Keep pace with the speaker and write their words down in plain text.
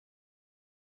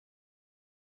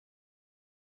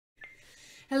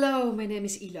Hello, my name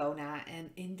is Ilona, and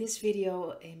in this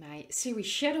video in my series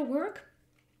Shadowwork,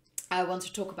 I want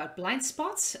to talk about blind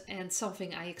spots and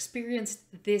something I experienced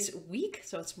this week.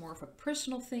 So it's more of a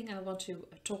personal thing I want to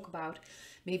talk about.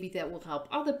 Maybe that will help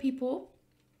other people.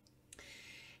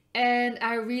 And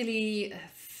I really,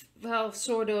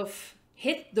 sort of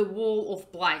hit the wall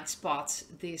of blind spots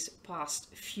this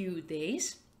past few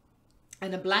days.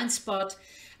 And a blind spot,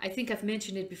 I think I've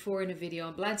mentioned it before in a video,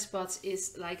 and blind spots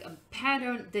is like a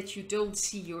pattern that you don't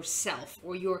see yourself,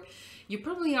 or you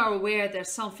probably are aware that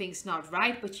something's not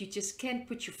right, but you just can't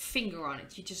put your finger on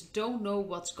it. You just don't know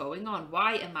what's going on.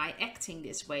 Why am I acting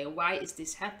this way? Or why is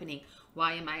this happening?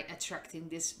 Why am I attracting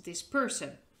this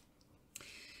person?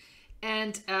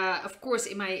 And of course,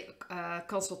 in my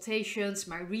consultations,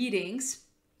 my readings,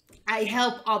 I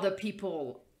help other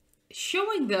people,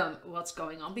 showing them what's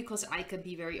going on, because I can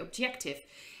be very objective.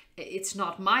 It's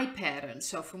not my pattern,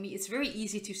 so for me it's very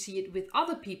easy to see it with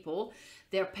other people,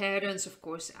 their patterns. Of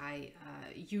course, I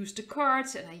use the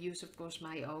cards, and I use, of course,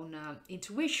 my own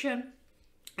intuition,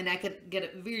 and I can get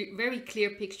a very, very clear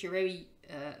picture very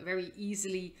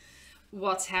easily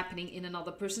what's happening in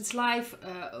another person's life,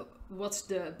 what's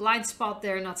the blind spot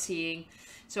they're not seeing.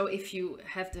 So if you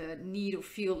have the need or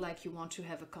feel like you want to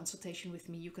have a consultation with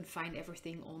me, you can find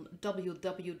everything on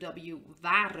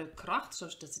www.warekracht, so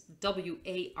that's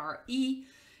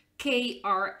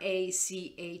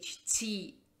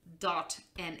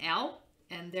warekracht.nl,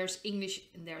 and there's English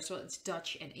in there, so it's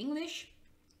Dutch and English.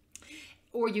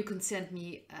 Or you can send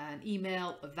me an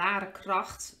email,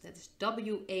 warekracht, that is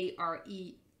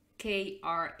warekracht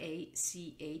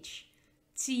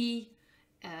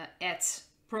at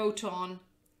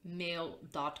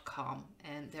protonmail.com.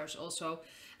 And there's also,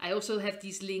 I also have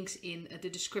these links in the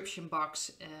description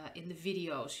box in the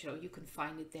video, so you can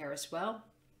find it there as well.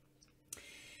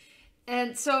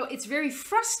 And so it's very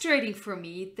frustrating for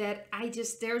me that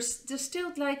there's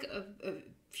still like a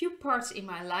few parts in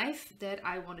my life that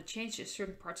I want to change. There's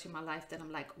certain parts in my life that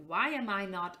I'm like, why am I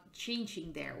not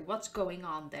changing there? What's going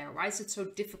on there? Why is it so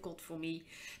difficult for me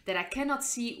that I cannot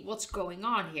see what's going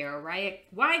on here, right?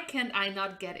 Why can I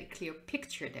not get a clear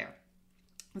picture there?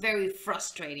 Very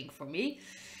frustrating for me.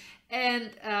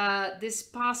 And this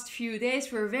past few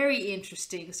days were very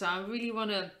interesting. So I really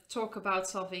want to talk about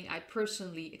something I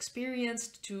personally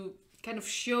experienced to kind of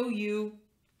show you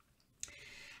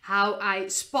how I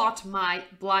spot my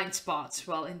blind spots.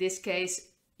 Well, in this case,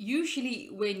 usually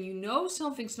when you know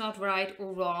something's not right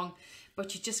or wrong,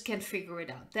 but you just can't figure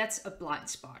it out, that's a blind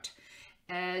spot.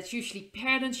 It's usually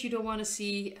patterns you don't want to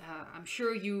see. I'm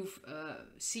sure you've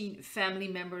seen family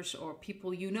members or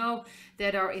people you know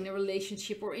that are in a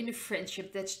relationship or in a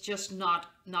friendship that's just not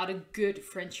a good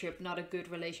friendship, not a good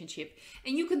relationship.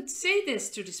 And you can say this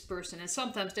to this person, and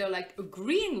sometimes they're like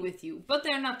agreeing with you, but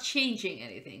they're not changing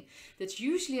anything. That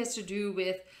usually has to do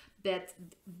with that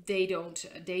they don't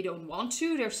want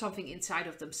to. There's something inside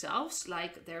of themselves,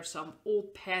 like there's some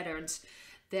old patterns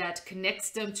that connects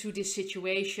them to this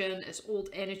situation as old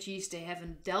energies they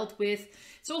haven't dealt with.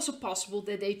 It's also possible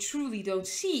that they truly don't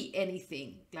see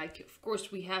anything. Like, of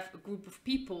course, we have a group of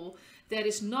people that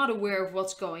is not aware of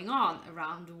what's going on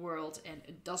around the world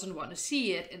and doesn't want to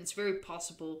see it. And it's very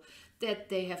possible that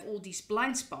they have all these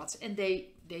blind spots and they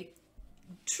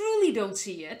truly don't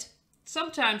see it.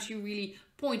 Sometimes you really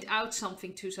point out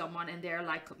something to someone and they're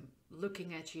like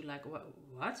looking at you like,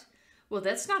 what? Well,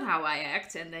 that's not how I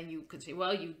act. And then you can say,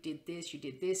 well, you did this.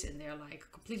 And they're like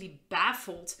completely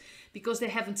baffled because they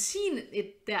haven't seen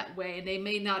it that way. And they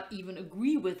may not even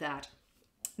agree with that.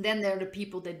 Then there are the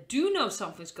people that do know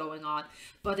something's going on,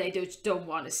 but they don't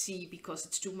want to see because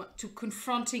it's too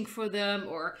confronting for them,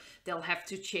 or they'll have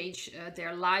to change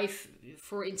their life.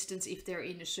 For instance, if they're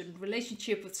in a certain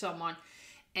relationship with someone,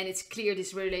 and it's clear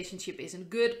this relationship isn't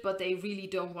good, but they really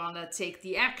don't want to take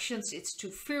the actions. It's too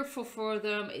fearful for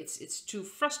them. It's too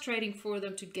frustrating for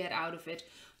them to get out of it,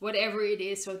 whatever it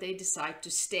is. So they decide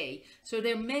to stay. So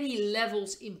there are many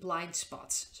levels in blind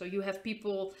spots. So you have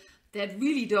people that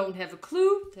really don't have a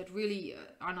clue, that really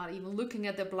are not even looking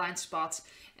at their blind spots.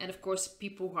 And of course,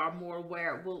 people who are more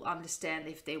aware will understand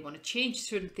if they want to change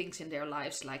certain things in their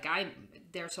lives. Like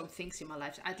there are some things in my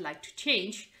life I'd like to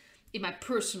change in my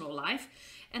personal life.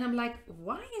 And I'm like,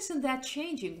 why isn't that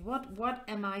changing? What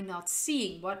am I not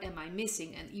seeing? What am I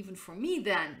missing? And even for me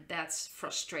then, that's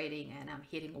frustrating and I'm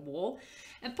hitting a wall.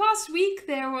 And past week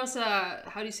there was a,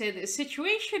 the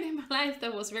situation in my life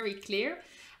that was very clear.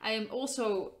 I am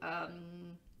also,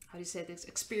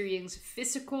 experience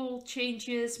physical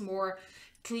changes, more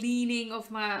cleaning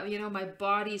of my, my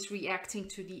body is reacting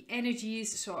to the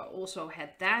energies. So I also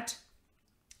had that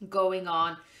going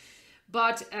on.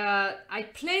 But I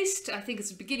placed, I think it's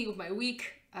the beginning of my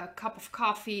week, a cup of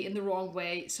coffee in the wrong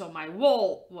way. So my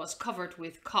wall was covered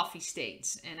with coffee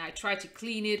stains. And I tried to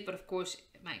clean it, but of course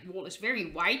my wall is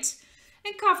very white.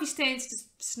 And coffee stains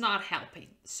is not helping.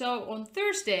 So on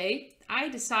Thursday, I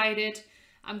decided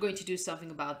I'm going to do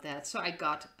something about that. So I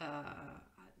got,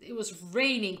 it was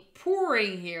raining,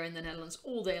 pouring here in the Netherlands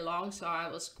all day long. So I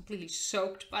was completely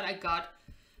soaked, but I got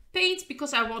paint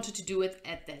because I wanted to do it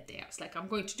at that day. I was like, I'm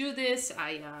going to do this.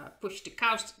 I pushed the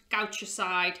couch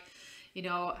aside. You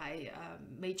know, I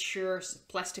made sure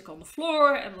plastic on the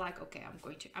floor. And I'm like, okay, I'm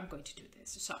going to do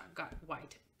this. So I got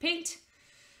white paint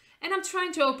and I'm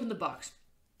trying to open the box.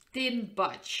 Didn't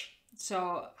budge.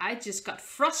 So I just got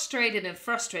frustrated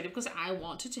because I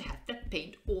wanted to have that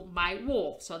paint on my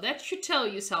wall. So that should tell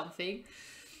you something.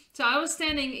 So I was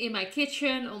standing in my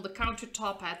kitchen on the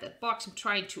countertop. I had that box. I'm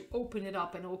trying to open it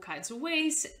up in all kinds of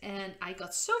ways. And I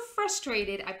got so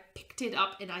frustrated. I picked it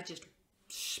up and I just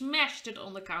smashed it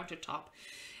on the countertop.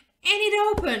 And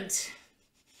it opened.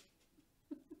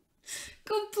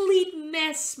 Complete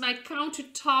mess. My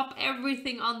countertop,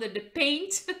 everything under the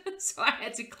paint. So I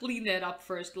had to clean that up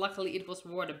first. Luckily it was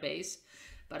water-based.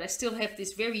 But I still have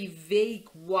this very vague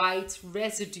white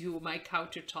residue on my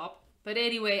countertop. But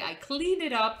anyway, I cleaned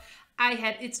it up.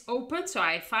 It's open, so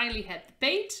I finally had the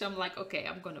paint. So I'm like, okay,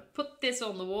 I'm gonna put this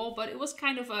on the wall. But it was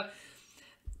kind of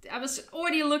I was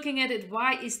already looking at it.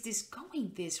 Why is this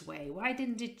going this way? Why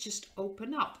didn't it just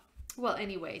open up? Well,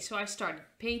 anyway, so I started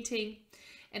painting.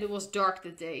 And it was dark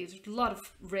that day. It was a lot of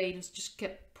rain. It just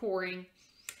kept pouring.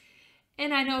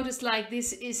 And I noticed like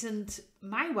this isn't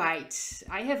my white.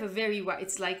 I have a very white,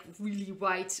 it's like really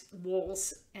white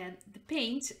walls. And the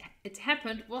paint, it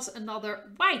happened, was another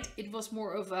white. It was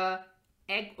more of a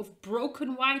egg of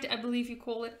broken white, I believe you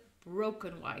call it.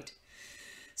 Broken white.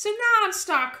 So now I'm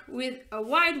stuck with a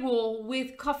white wall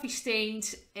with coffee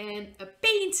stains and a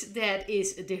paint that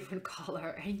is a different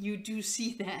color. And you do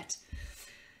see that.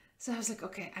 So I was like,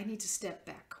 okay, I need to step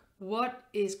back. What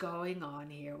is going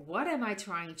on here? What am I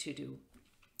trying to do?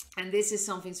 And this is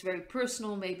something that's very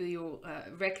personal. Maybe you'll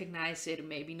recognize it, or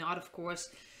maybe not, of course.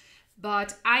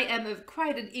 But I am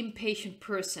quite an impatient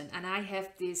person. And I have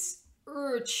this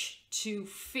urge to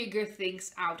figure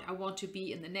things out. I want to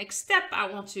be in the next step.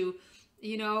 I want to,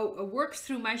 you know, work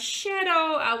through my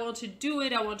shadow. I want to do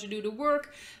it. I want to do the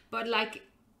work. But like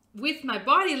with my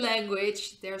body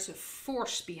language, there's a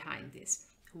force behind this.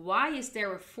 Why is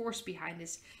there a force behind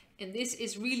this? And this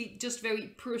is really just very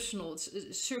personal.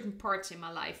 It's certain parts in my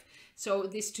life. So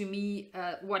this to me,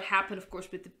 what happened, of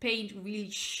course, with the paint really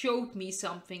showed me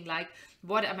something like,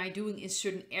 what am I doing in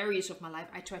certain areas of my life?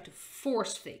 I try to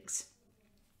force things.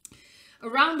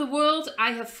 Around the world,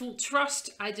 I have full trust.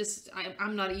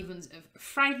 I'm not even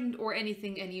frightened or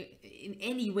anything in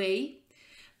any way.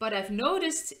 But I've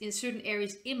noticed in certain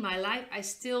areas in my life, I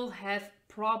still have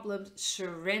problems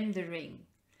surrendering.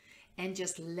 And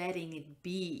just letting it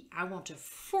be. I want to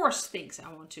force things.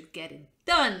 I want to get it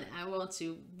done. I want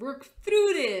to work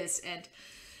through this. And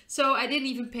so I didn't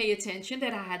even pay attention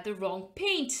that I had the wrong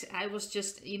paint. I was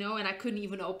just, you know, and I couldn't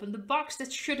even open the box.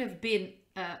 That should have been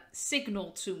a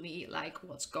signal to me, like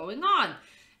what's going on.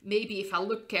 Maybe if I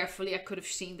looked carefully, I could have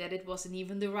seen that it wasn't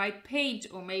even the right paint.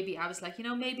 Or maybe I was like, you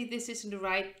know, maybe this isn't the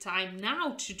right time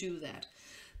now to do that.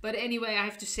 But anyway, I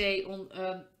have to say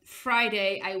on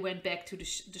Friday, I went back to the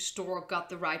store, got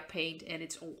the right paint, and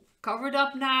it's all covered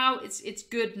up now. It's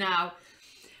good now.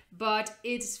 But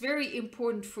it's very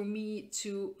important for me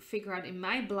to figure out in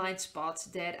my blind spots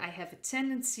that I have a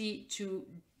tendency to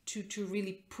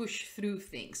really push through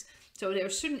things. So there are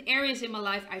certain areas in my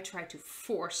life I try to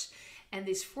force. And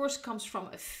this force comes from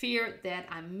a fear that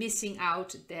I'm missing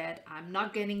out, that I'm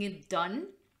not getting it done.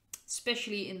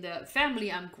 Especially in the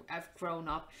family I've grown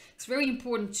up. It's very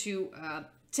important to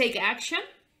take action.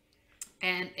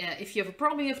 And if you have a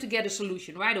problem, you have to get a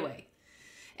solution right away.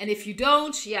 And if you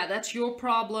don't, yeah, that's your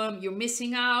problem. You're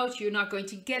missing out. You're not going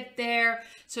to get there.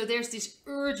 So there's this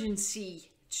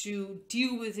urgency to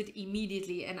deal with it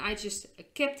immediately. And I just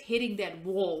kept hitting that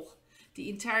wall the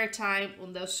entire time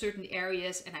on those certain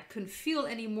areas. And I couldn't feel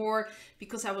anymore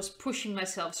because I was pushing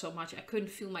myself so much. I couldn't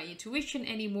feel my intuition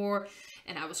anymore.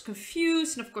 And I was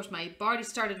confused. And of course, my body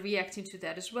started reacting to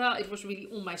that as well. It was really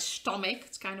on my stomach.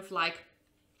 It's kind of like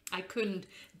I couldn't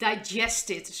digest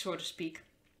it, so to speak.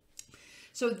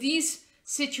 So these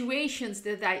situations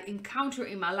that I encounter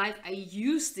in my life, I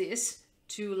use this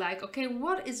to like, okay,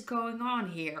 what is going on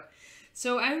here?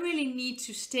 So I really need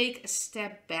to take a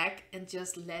step back and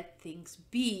just let things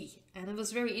be. And it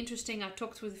was very interesting. I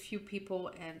talked with a few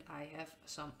people and I have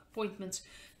some appointments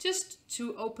just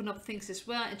to open up things as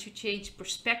well and to change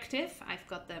perspective. I've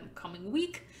got them coming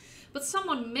week. But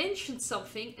someone mentioned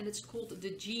something and it's called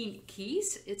the Gene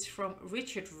Keys. It's from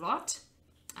Richard Roth.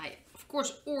 I, of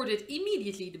course, ordered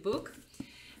immediately the book.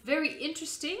 Very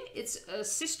interesting. It's a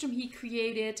system he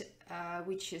created,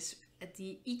 which is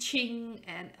the I Ching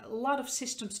and a lot of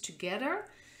systems together.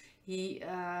 He,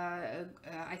 I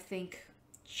think,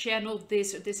 channeled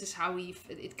this. This is how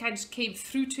it kind of came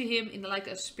through to him in like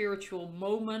a spiritual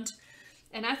moment.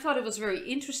 And I thought it was very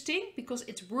interesting because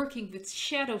it's working with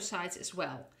shadow sides as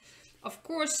well. Of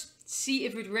course, see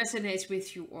if it resonates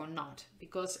with you or not,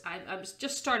 because I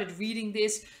just started reading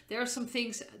this. There are some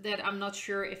things that I'm not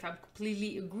sure if I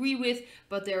completely agree with,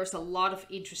 but there's a lot of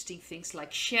interesting things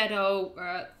like shadow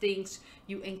things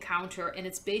you encounter, and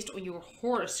it's based on your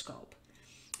horoscope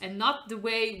and not the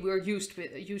way we're used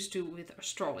to with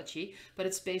astrology, but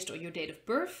it's based on your date of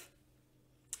birth,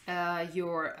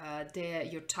 your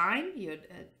time,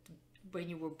 when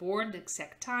you were born, the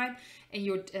exact time, and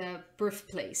your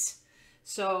birthplace.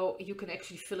 So you can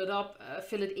actually fill it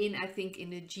in, I think,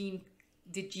 in the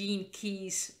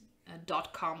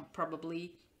genekeys.com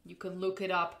probably. You can look it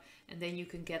up and then you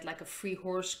can get like a free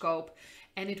horoscope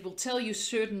and it will tell you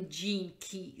certain gene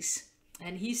keys.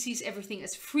 And he sees everything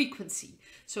as frequency.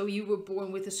 So you were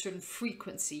born with a certain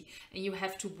frequency and you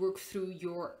have to work through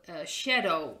your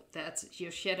shadows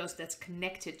that's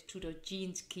connected to the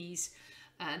gene keys.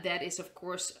 That is, of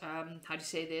course, how to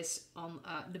say this, on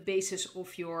the basis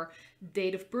of your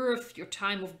date of birth, your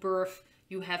time of birth.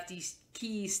 You have these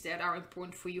keys that are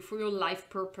important for you, for your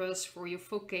life purpose, for your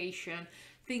vocation,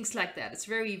 things like that. It's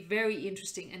very, very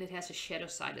interesting, and it has a shadow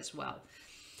side as well.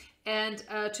 And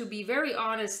to be very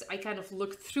honest, I kind of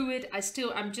looked through it.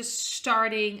 I'm just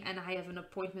starting, and I have an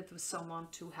appointment with someone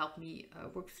to help me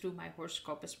work through my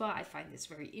horoscope as well. I find this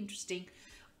very interesting.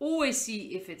 Always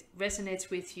see if it resonates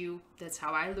with you. That's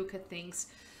how I look at things.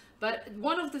 But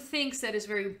one of the things that is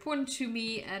very important to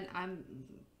me, and I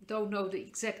don't know the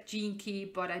exact gene key,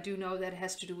 but I do know that it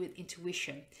has to do with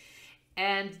intuition.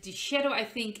 And the shadow, I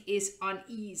think, is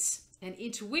unease. And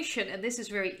intuition, and this is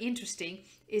very interesting,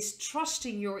 is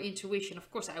trusting your intuition. Of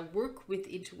course, I work with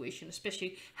intuition,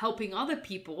 especially helping other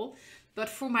people. But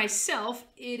for myself,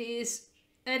 it is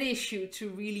an issue to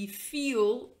really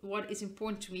feel what is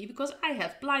important to me because I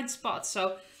have blind spots.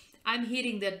 So I'm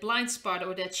hitting that blind spot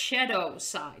or that shadow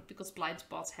side, because blind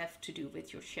spots have to do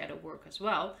with your shadow work as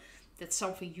well. That's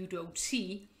something you don't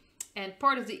see. And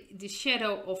part of the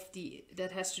shadow of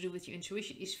that has to do with your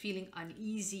intuition is feeling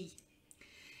uneasy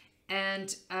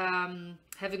and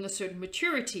having a certain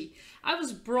maturity. I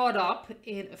was brought up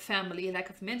in a family,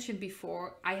 like I've mentioned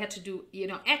before, I had to do,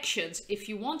 actions. If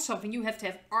you want something, you have to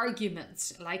have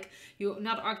arguments.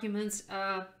 Not arguments,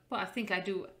 well, I think I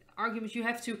do arguments. You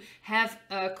have to have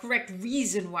a correct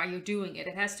reason why you're doing it.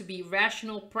 It has to be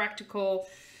rational, practical.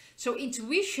 So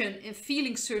intuition and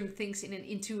feeling certain things in an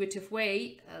intuitive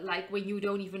way, like when you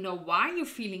don't even know why you're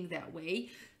feeling that way,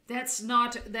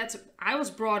 I was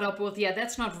brought up with,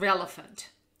 that's not relevant.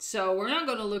 So we're not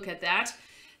going to look at that.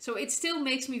 So it still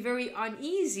makes me very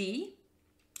uneasy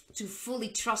to fully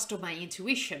trust on my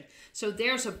intuition. So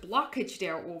there's a blockage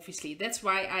there, obviously. That's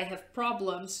why I have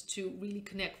problems to really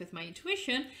connect with my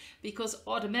intuition, because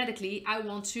automatically I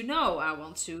want to know. I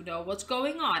want to know what's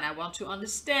going on. I want to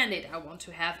understand it. I want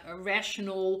to have a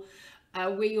rational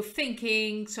way of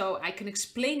thinking so I can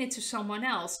explain it to someone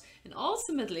else. And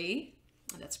ultimately,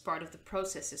 and that's part of the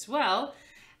process as well,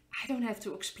 I don't have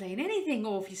to explain anything,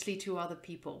 obviously, to other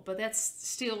people, but that's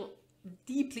still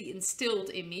deeply instilled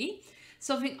in me.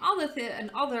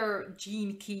 Another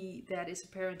gene key that is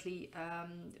apparently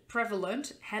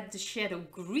prevalent had the shadow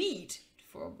greed.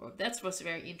 That was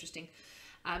very interesting.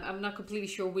 I'm not completely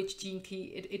sure which gene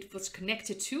key it was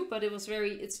connected to, but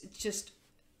it's just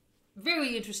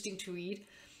very interesting to read.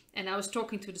 And I was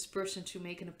talking to this person to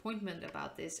make an appointment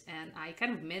about this, and I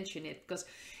kind of mentioned it because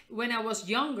when I was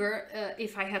younger,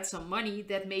 if I had some money,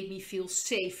 that made me feel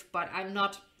safe, but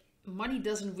money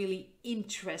doesn't really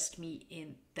interest me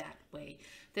in that way.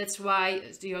 That's why,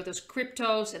 those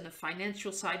cryptos and the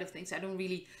financial side of things, I don't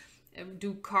really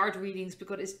do card readings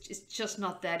because it's just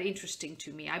not that interesting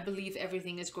to me. I believe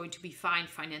everything is going to be fine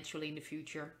financially in the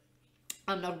future.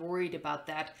 I'm not worried about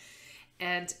that.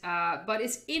 And but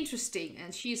it's interesting,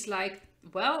 and she's like,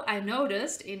 well, I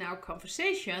noticed in our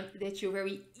conversation that you're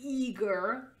very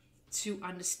eager to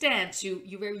understand. So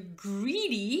you're very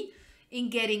greedy in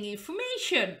getting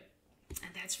information,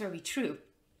 and that's very true.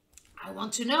 I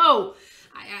want to know.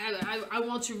 I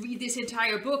want to read this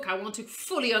entire book. I want to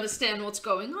fully understand what's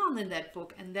going on in that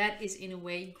book. And that is in a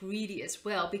way greedy as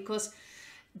well, because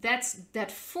that's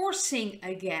that forcing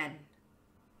again.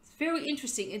 It's very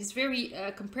interesting. It's very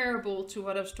comparable to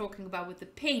what I was talking about with the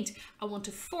paint. I want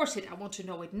to force it. I want to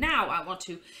know it now. I want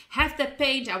to have that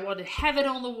paint. I want to have it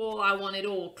on the wall. I want it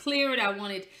all cleared. I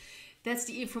want it... That's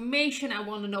the information. I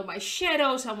want to know my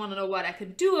shadows. I want to know what I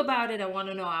can do about it. I want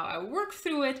to know how I work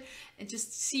through it, and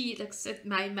just see, like I said,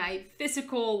 my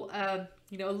physical,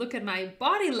 look at my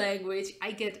body language.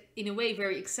 I get in a way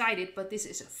very excited, but this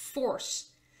is a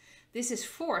force. This is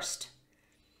forced.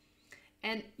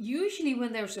 And usually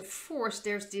when there's a force,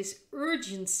 there's this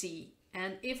urgency.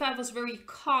 And if I was very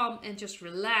calm and just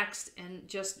relaxed and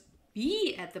just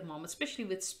be at the moment, especially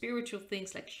with spiritual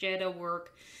things like shadow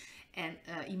work, and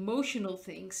emotional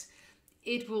things,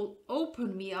 it will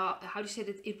open me up. How do you say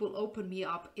that? It will open me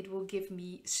up. It will give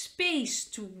me space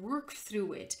to work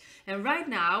through it. And right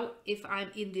now, if I'm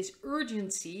in this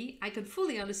urgency, I can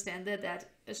fully understand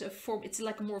that as a form, it's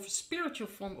like more of a spiritual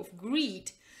form of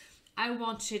greed. I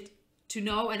want it to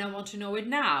know, and I want to know it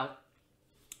now.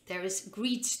 There is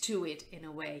greed to it in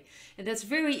a way. And that's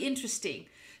very interesting.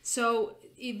 So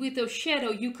with those shadow,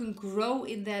 you can grow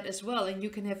in that as well. And you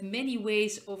can have many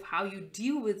ways of how you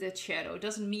deal with that shadow. It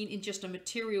doesn't mean in just a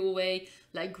material way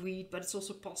like greed, but it's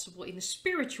also possible in a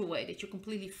spiritual way, that you're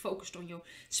completely focused on your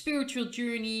spiritual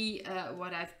journey.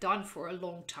 What I've done for a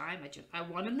long time. I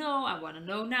want to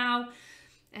know now.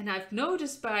 And I've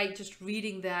noticed by just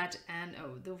reading that and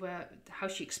how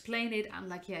she explained it, I'm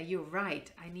like, yeah, you're right.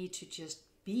 I need to just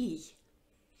be.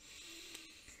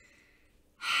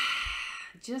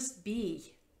 Just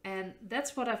be. And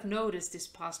that's what I've noticed this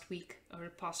past week or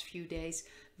the past few days.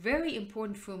 Very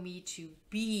important for me to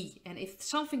be. And if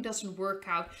something doesn't work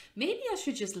out, maybe I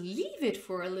should just leave it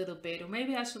for a little bit, or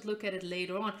maybe I should look at it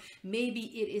later on. Maybe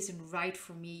it isn't right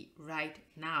for me right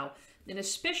now. And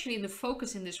especially in the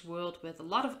focus in this world with a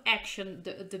lot of action,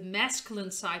 the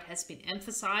masculine side has been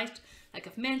emphasized. Like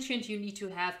I've mentioned, you need to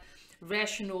have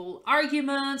rational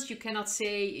arguments. You cannot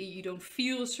say you don't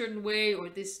feel a certain way, or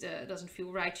this doesn't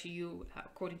feel right to you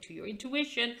according to your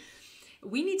intuition.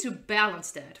 We need to balance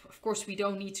that. Of course, we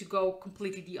don't need to go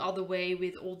completely the other way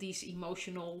with all these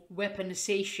emotional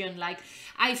weaponization, like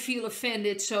I feel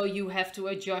offended, so you have to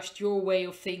adjust your way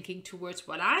of thinking towards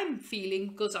what I'm feeling,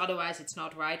 because otherwise it's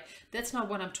not right. That's not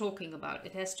what I'm talking about.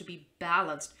 It has to be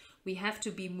balanced. We have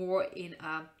to be more in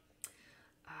a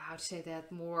how to say that,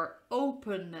 more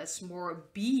openness, more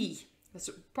be. That's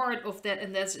a part of that,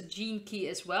 and that's a gene key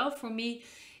as well for me.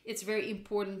 It's very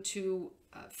important to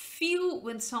feel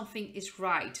when something is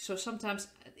right. So sometimes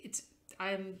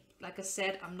like I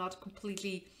said, I'm not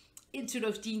completely into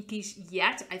those gene keys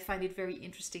yet. I find it very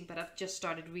interesting, but I've just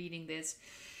started reading this,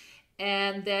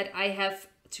 and that I have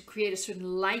to create a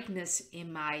certain lightness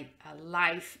in my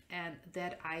life, and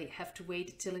that I have to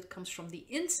wait until it comes from the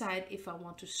inside if I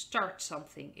want to start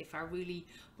something, if I really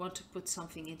want to put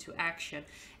something into action.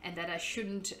 And that I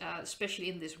shouldn't, especially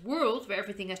in this world where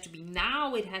everything has to be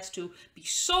now, it has to be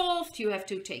solved, you have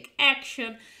to take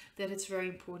action, that it's very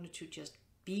important to just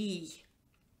be.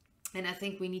 And I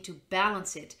think we need to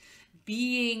balance it.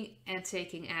 Being and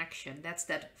taking action. That's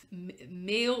that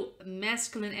male,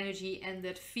 masculine energy, and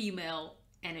that female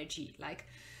energy. Like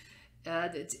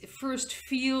first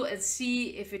feel and see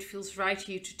if it feels right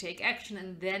to you to take action,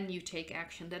 and then you take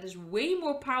action. That is way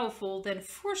more powerful than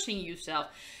forcing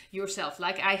yourself,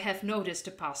 like I have noticed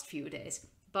the past few days.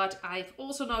 But I've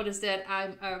also noticed that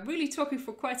I'm really talking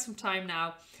for quite some time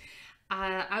now.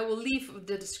 I will leave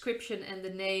the description and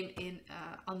the name in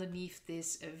underneath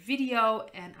this video,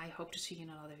 and I hope to see you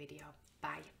in another video.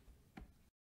 Bye.